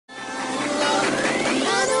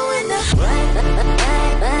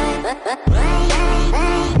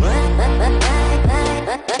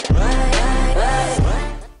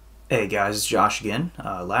Hey guys, it's Josh again.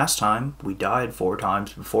 Last time we died 4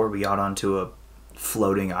 times before we got onto a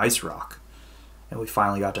floating ice rock. And we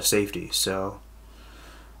finally got to safety, so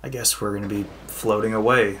I guess we're going to be floating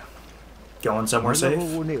away. Going somewhere safe?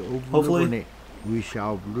 Hopefully?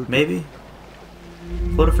 Maybe?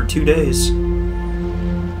 Floated for 2 days.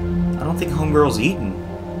 I don't think Homegirl's eaten.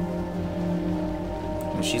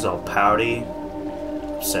 And she's all pouty,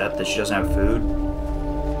 upset that she doesn't have food.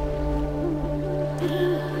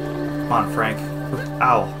 Come on, Frank.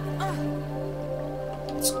 Ow.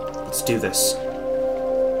 Let's do this.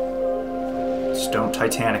 Just don't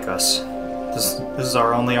Titanic us. This is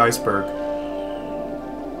our only iceberg.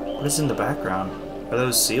 What is in the background? Are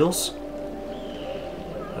those seals?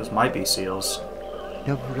 Those might be seals.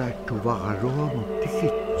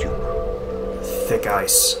 Thick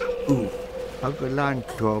ice. Ooh.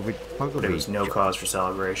 There was no cause for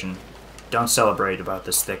celebration. Don't celebrate about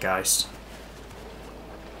this thick ice.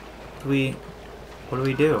 What do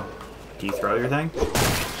we do? Do you throw your thing?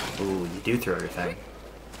 Ooh, you do throw your thing.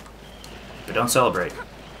 But don't celebrate.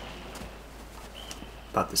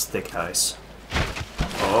 About this thick ice.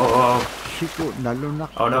 Oh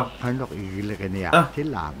no.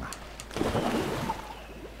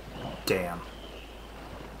 Damn.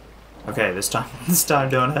 Okay, this time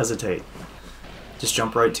don't hesitate. Just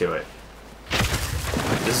jump right to it.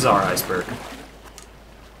 This is our iceberg.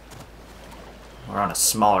 We're on a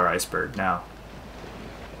smaller iceberg now.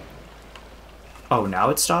 Oh, now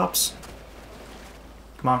it stops?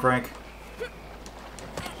 Come on, Frank.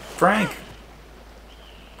 Frank!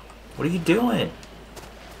 What are you doing?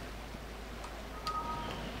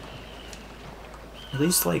 At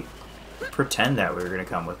least, like, pretend that we were gonna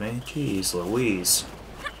come with me. Jeez Louise.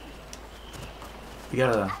 We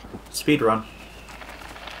gotta speed run.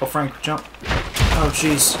 Oh, Frank, jump. Oh,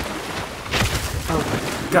 jeez.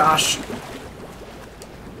 Oh, gosh.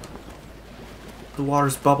 The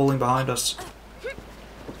water's bubbling behind us.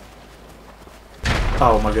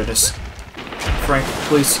 Oh my goodness. Frank,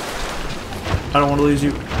 please. I don't want to lose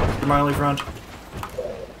you. You're my only friend.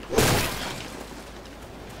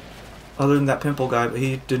 Other than that pimple guy, but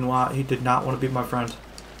he did not want to be my friend.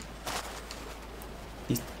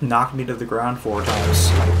 He knocked me to the ground 4 times.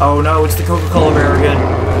 Oh no, it's the Coca-Cola bear again.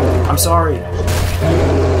 I'm sorry.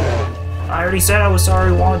 I already said I was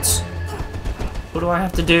sorry once. What do I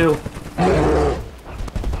have to do?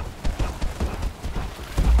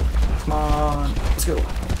 Come on, let's go.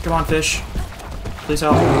 Come on, fish. Please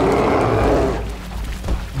help.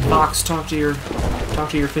 Fox, talk to your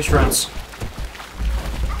fish friends.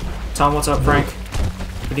 Tell them what's up, Frank.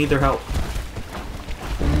 We need their help.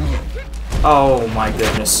 Oh my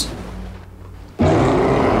goodness.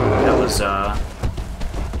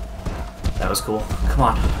 That was cool. Come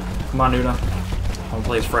on, Nuna. I'm gonna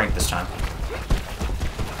play as Frank this time.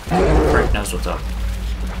 Frank knows what's up.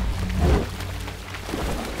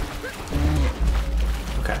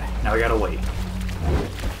 Okay, now we gotta wait.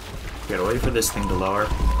 We gotta wait for this thing to lower.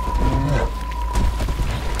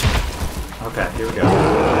 Okay, here we go.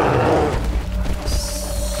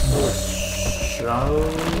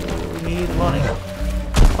 Show me the money.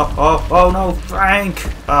 Oh no, Frank!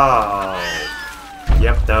 Oh.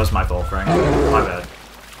 Yep, that was my fault, Frank. My bad.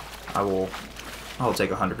 I'll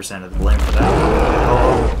take 100% of the blame for that.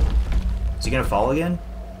 Oh. Is he gonna fall again?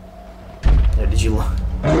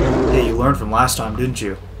 Yeah, you learned from last time, didn't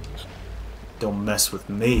you? Don't mess with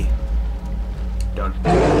me. Don't.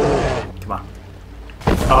 Come on.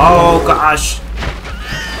 Oh, gosh!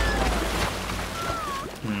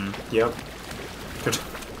 Yep. Good.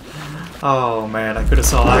 Oh, man, I could have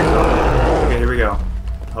saw that coming. Okay, here we go.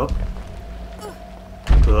 Oh.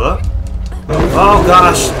 Oh,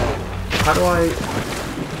 gosh!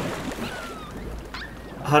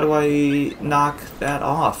 How do I knock that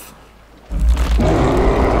off?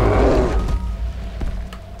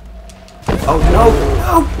 Oh no!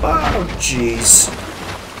 No! Oh jeez.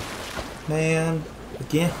 Man.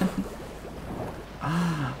 Again?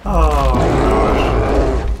 Oh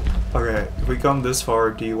gosh. Okay, if we come this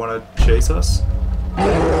far, do you want to chase us?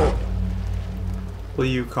 Will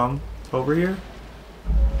you come over here?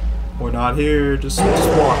 We're not here. Just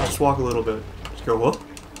walk a little bit. Just go whoop.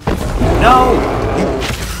 No!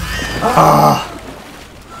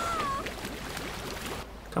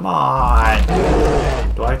 Come on.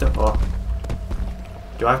 Do I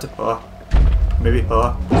have to maybe do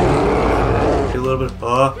a little bit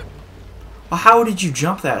well, how did you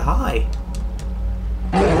jump that high?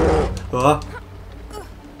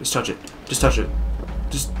 Just touch it. Just touch it.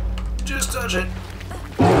 Just touch it.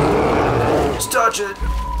 Just touch it.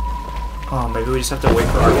 Oh, maybe we just have to wait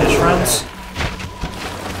for our fish friends?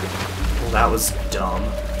 Well, that was dumb.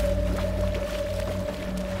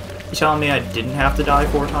 You telling me I didn't have to die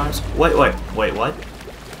 4 times? Wait, what?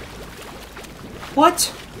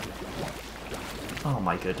 What? Oh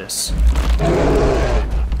my goodness.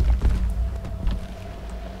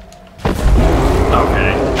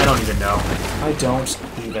 Okay, I don't even know. I don't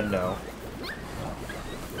even know.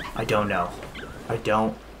 I don't know. I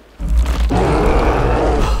don't...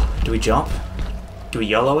 Do we jump? Do we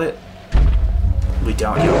yellow it? We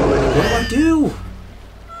don't yellow it. What do I do?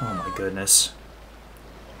 Oh my goodness.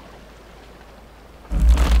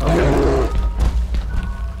 Okay.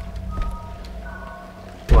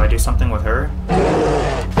 Do I do something with her?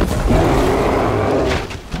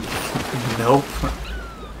 Nope.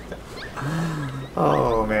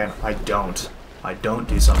 Oh man, I don't. I don't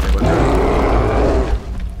do something with her.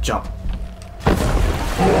 Jump.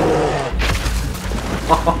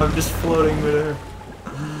 Oh, I'm just floating midair.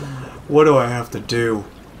 What do I have to do?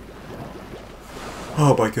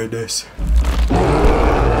 Oh my goodness.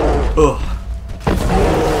 Ugh.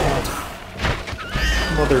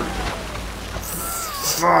 Mother...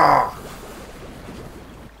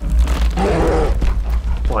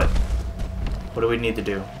 What? What do we need to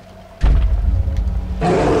do? What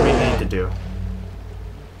do we need to do?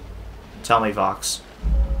 Tell me, Vox.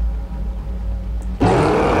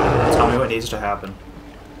 Tell me what needs to happen.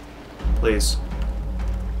 Please.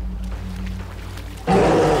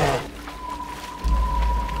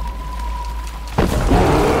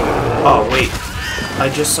 Oh, wait. I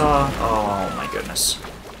just saw... Oh, my goodness.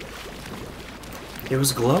 It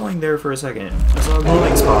was glowing there for a second. I saw a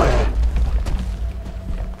glowing spot.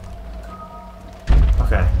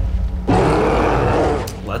 Okay.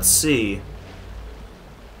 Let's see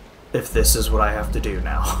if this is what I have to do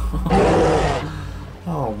now.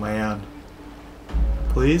 Oh, man.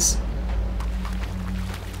 Please?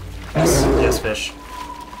 Yes. Yes, fish.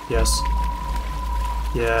 Yes.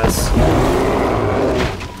 Yes.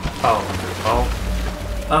 Oh. Oh.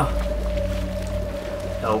 Oh.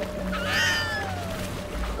 Nope.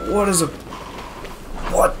 What is a...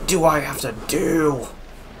 What do I have to do?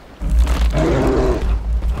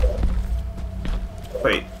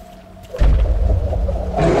 Wait.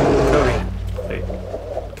 Kobe. Wait.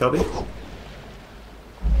 Kobe?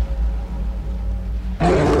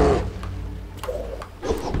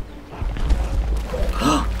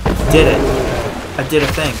 Did it. I did a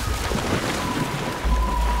thing.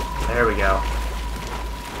 There we go.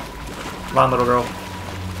 Come on, little girl.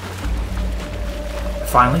 I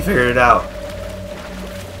finally figured it out.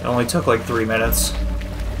 It only took like 3 minutes.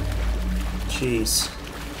 Jeez.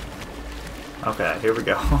 Okay, here we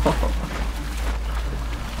go.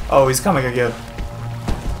 Oh, he's coming again.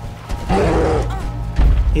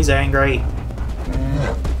 He's angry.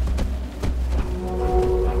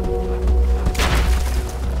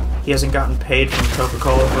 He hasn't gotten paid from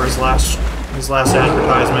Coca-Cola for his last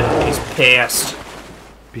advertisement. He's pissed.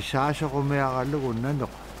 You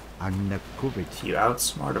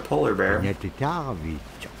outsmart a polar bear.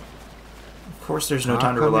 Of course there's no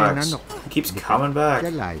time to relax. He keeps coming back.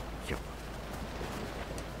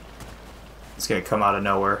 It's gonna come out of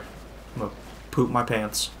nowhere. I'm gonna poop my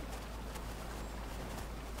pants.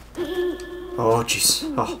 Oh, jeez.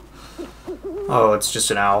 Oh. Oh, it's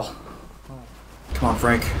just an owl. Come on,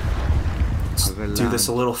 Frank. Let's do this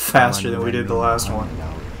a little faster than we did the last one.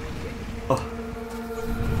 Oh.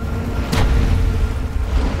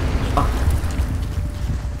 Oh.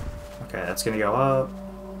 Okay, that's gonna go up.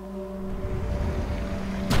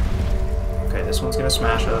 Okay, this one's gonna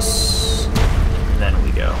smash us. And then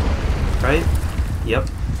we go. Right? Yep.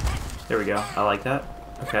 There we go. I like that.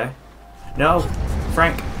 Okay. No!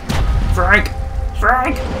 Frank! Frank!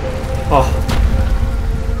 Frank! Oh.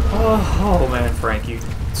 Oh man, Frank, you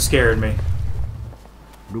scared me.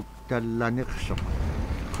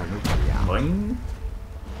 Boing.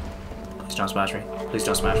 Please don't smash me. Please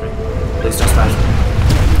don't smash me. Please don't smash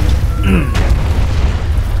me.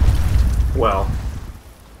 Well,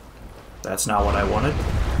 that's not what I wanted.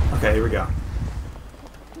 Okay, here we go.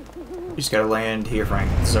 You just gotta land here, Frank.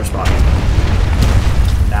 This is our spot.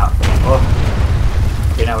 Now. Oh.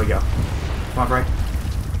 Okay, now we go. Come on, Frank.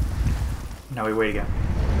 Now we wait again.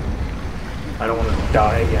 I don't want to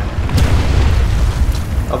die again.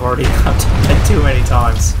 I've already died too many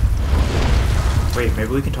times. Wait,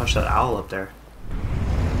 maybe we can touch that owl up there.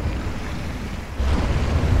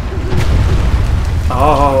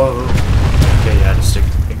 Oh! Okay, yeah, just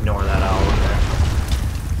ignore that owl up there.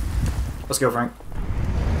 Let's go, Frank.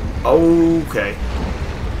 Okay.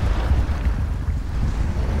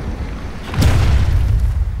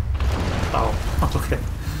 Oh, okay.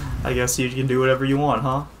 I guess you can do whatever you want,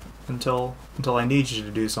 huh? Until I need you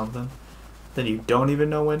to do something. Then you don't even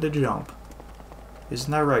know when to jump.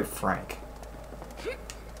 Isn't that right, Frank?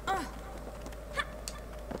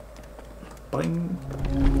 Boing.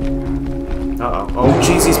 Uh-oh. Oh,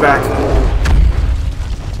 jeez, he's back.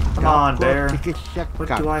 Come on, Bear. What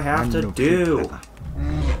do I have to do?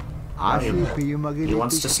 He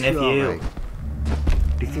wants to sniff you.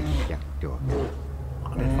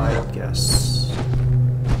 Uninvited guests.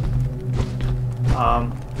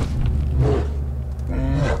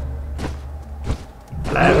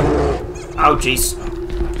 Hello. Oh, jeez.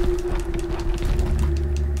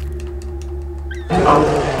 Oh,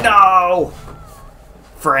 no!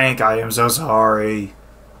 Frank, I am so sorry.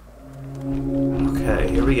 Okay,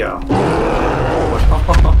 here we go.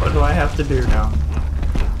 What do I have to do now?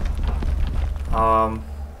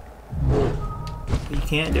 You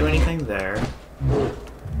can't do anything there.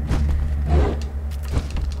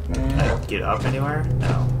 Can I get up anywhere?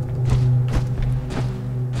 No.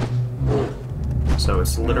 So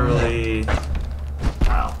it's literally...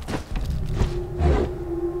 Wow.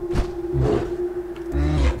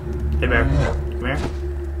 Hey, Bear. Come here.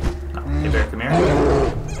 No. Hey, Bear, come here.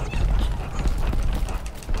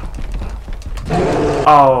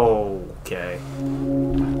 Oh, okay.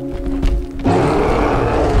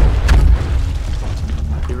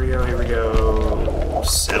 Here we go, here we go.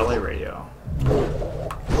 Satellite radio.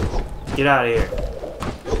 Get out of here.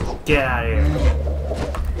 Get out of here.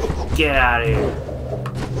 Get out of here.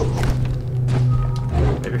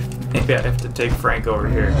 Maybe I have to take Frank over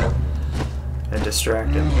here and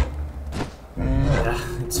distract him. Yeah,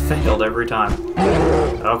 it's failed every time.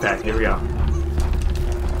 Okay, here we go.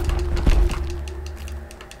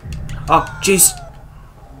 Oh, jeez.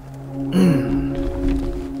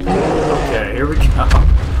 Okay, here we go.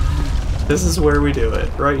 This is where we do it,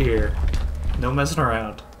 right here. No messing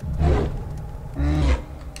around.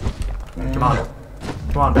 Come on.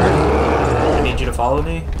 Come on, Bear. I need you to follow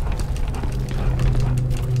me.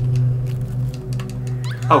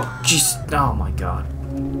 Oh, jeez. Oh, my God.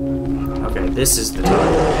 Okay, this is the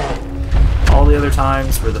time. All the other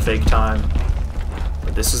times were the fake time,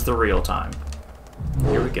 but this is the real time.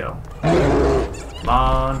 Here we go. Come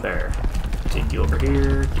on, Bear. Take you over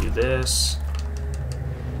here, do this.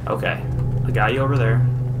 Okay, I got you over there.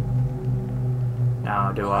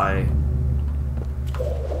 Now, do I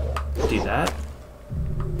do that?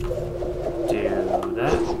 Do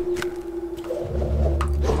that?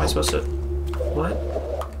 How am I supposed to... What?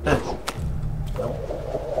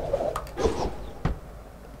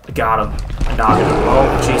 I got him. I knocked him.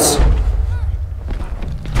 Oh, jeez.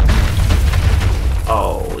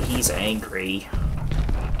 Oh, he's angry.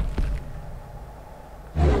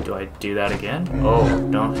 Do I do that again? Oh,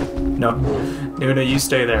 no. No. Nuna, you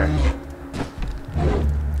stay there.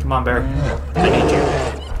 Come on, Bear. I need you.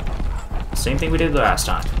 Same thing we did last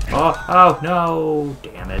time. Oh, oh, no.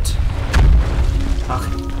 Damn it.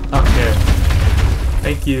 Okay.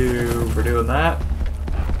 Thank you for doing that.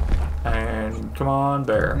 And come on,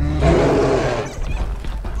 Bear.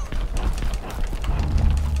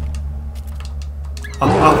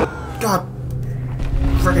 Oh, God.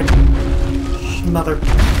 Friggin'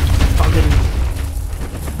 motherfucking.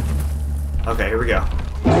 Okay, here we go.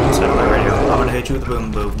 Satellite radio. I'm gonna hit you with a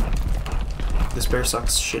boom boom. This bear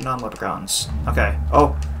sucks shitting on leprechauns. Okay.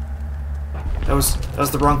 Oh. That was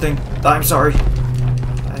the wrong thing. I'm sorry.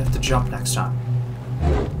 I have to jump next time.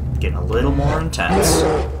 Getting a little more intense.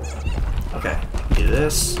 Okay. Do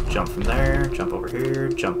this. Jump from there. Jump over here.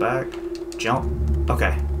 Jump back. Jump.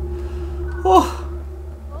 Okay. Oh.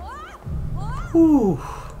 Whew.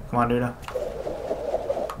 Come on, Nuna.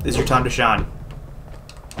 This is your time to shine.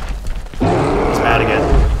 He's mad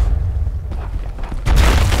again.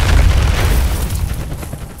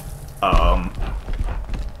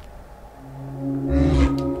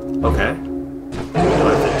 Okay. Do I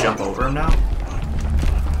have to jump over him now?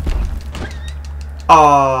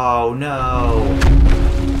 Oh, no.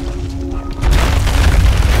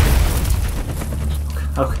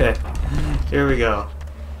 Okay. Here we go.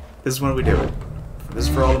 This is when we do it. This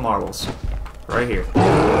is for all the marbles. Right here.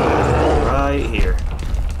 Right here.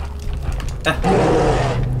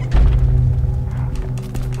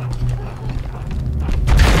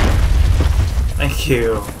 Thank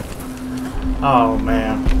you. Oh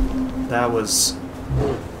man. That was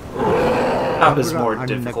more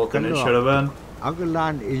difficult than it should have been. But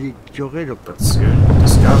soon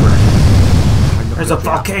discovering there's a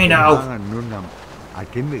volcano!